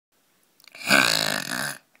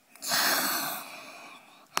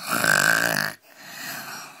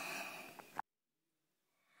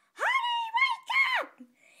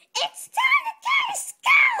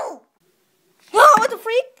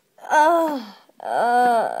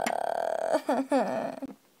Mom,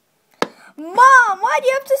 why do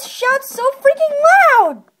you have to shout so freaking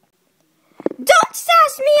loud? Don't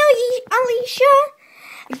sass me, Alicia.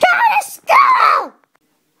 Go to school!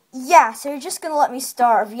 Yeah, so you're just gonna let me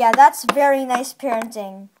starve. Yeah, that's very nice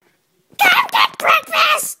parenting. Go get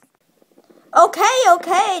breakfast!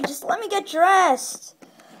 Okay, just let me get dressed.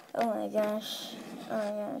 Oh my gosh.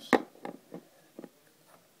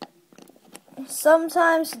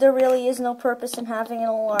 Sometimes there really is no purpose in having an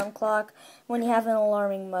alarm clock when you have an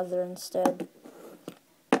alarming mother instead.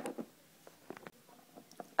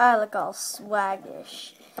 I look all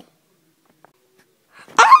swaggish.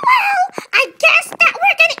 Oh well, I guess that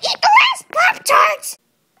we're gonna eat the last Pop-Tarts!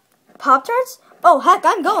 Pop-Tarts? Oh heck,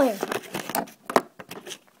 I'm going.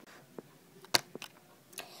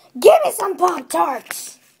 Give me some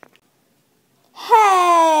Pop-Tarts!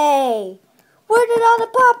 Hey! Where did all the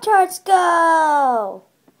Pop-Tarts go?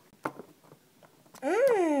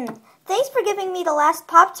 Thanks for giving me the last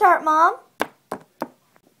Pop-Tart, Mom.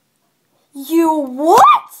 You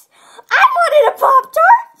what? I wanted a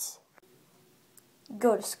Pop-Tart!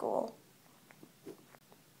 Go to school.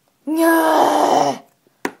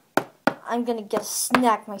 I'm gonna get a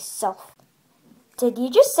snack myself. Did you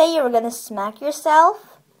just say you were gonna smack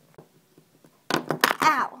yourself?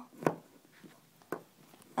 Ow.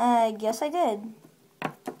 I guess I did.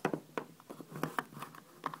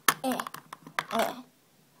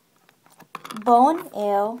 Bone?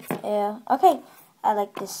 Ew. Okay, I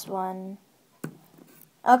like this one.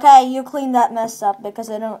 Okay, you clean that mess up because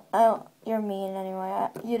you're mean anyway.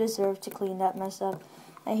 You deserve to clean that mess up.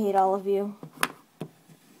 I hate all of you.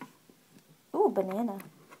 Ooh, banana.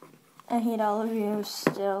 I hate all of you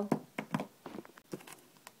still.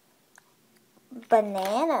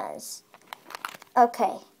 Bananas.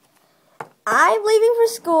 Okay. I'm leaving for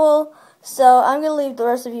school, so I'm going to leave the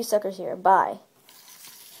rest of you suckers here. Bye.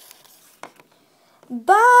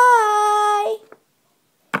 Bye!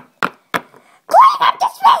 Clean up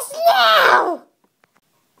this mess now!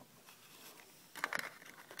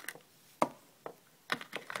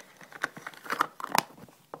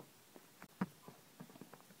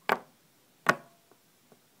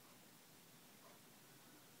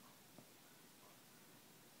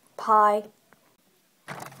 Pie.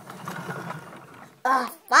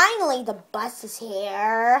 Finally the bus is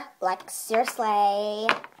here. Like, seriously.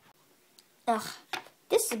 Ugh,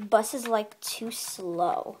 this bus is like too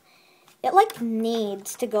slow. It like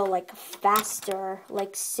needs to go like faster.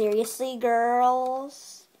 Like, seriously,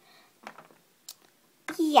 girls?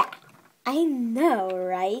 Yeah, I know,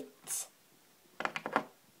 right?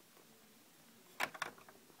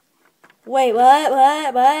 Wait, what?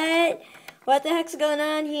 What the heck's going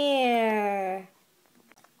on here?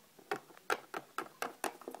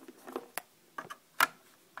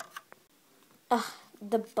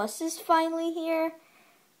 The bus is finally here.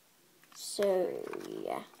 So,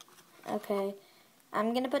 yeah. Okay.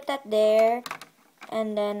 I'm gonna put that there.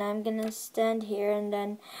 And then I'm gonna stand here and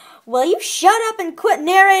then... Will you shut up and quit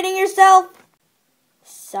narrating yourself?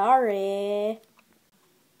 Sorry.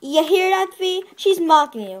 You hear that, Fee? She's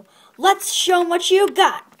mocking you. Let's show 'em what you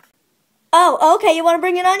got. Oh, okay. You want to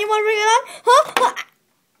bring it on? Huh?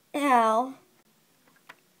 Ow.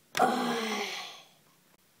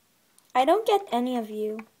 I don't get any of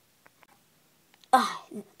you.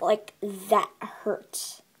 Like, that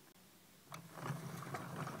hurts.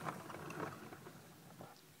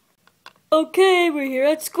 Okay, we're here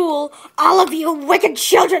at school. All of you wicked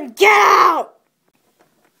children, get out!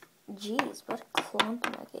 Jeez, what a clump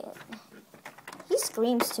nugget. He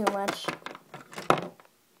screams too much.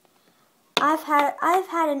 I've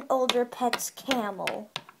had an older pet's camel.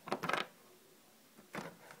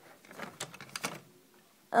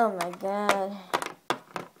 Oh my god.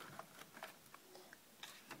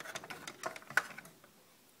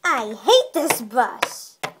 I hate this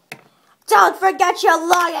bus. Don't forget your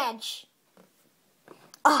luggage.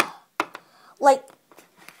 Like,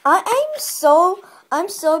 I'm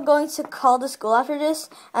so going to call the school after this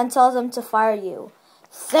and tell them to fire you.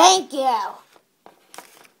 Thank you.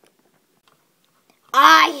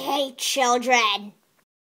 I hate children.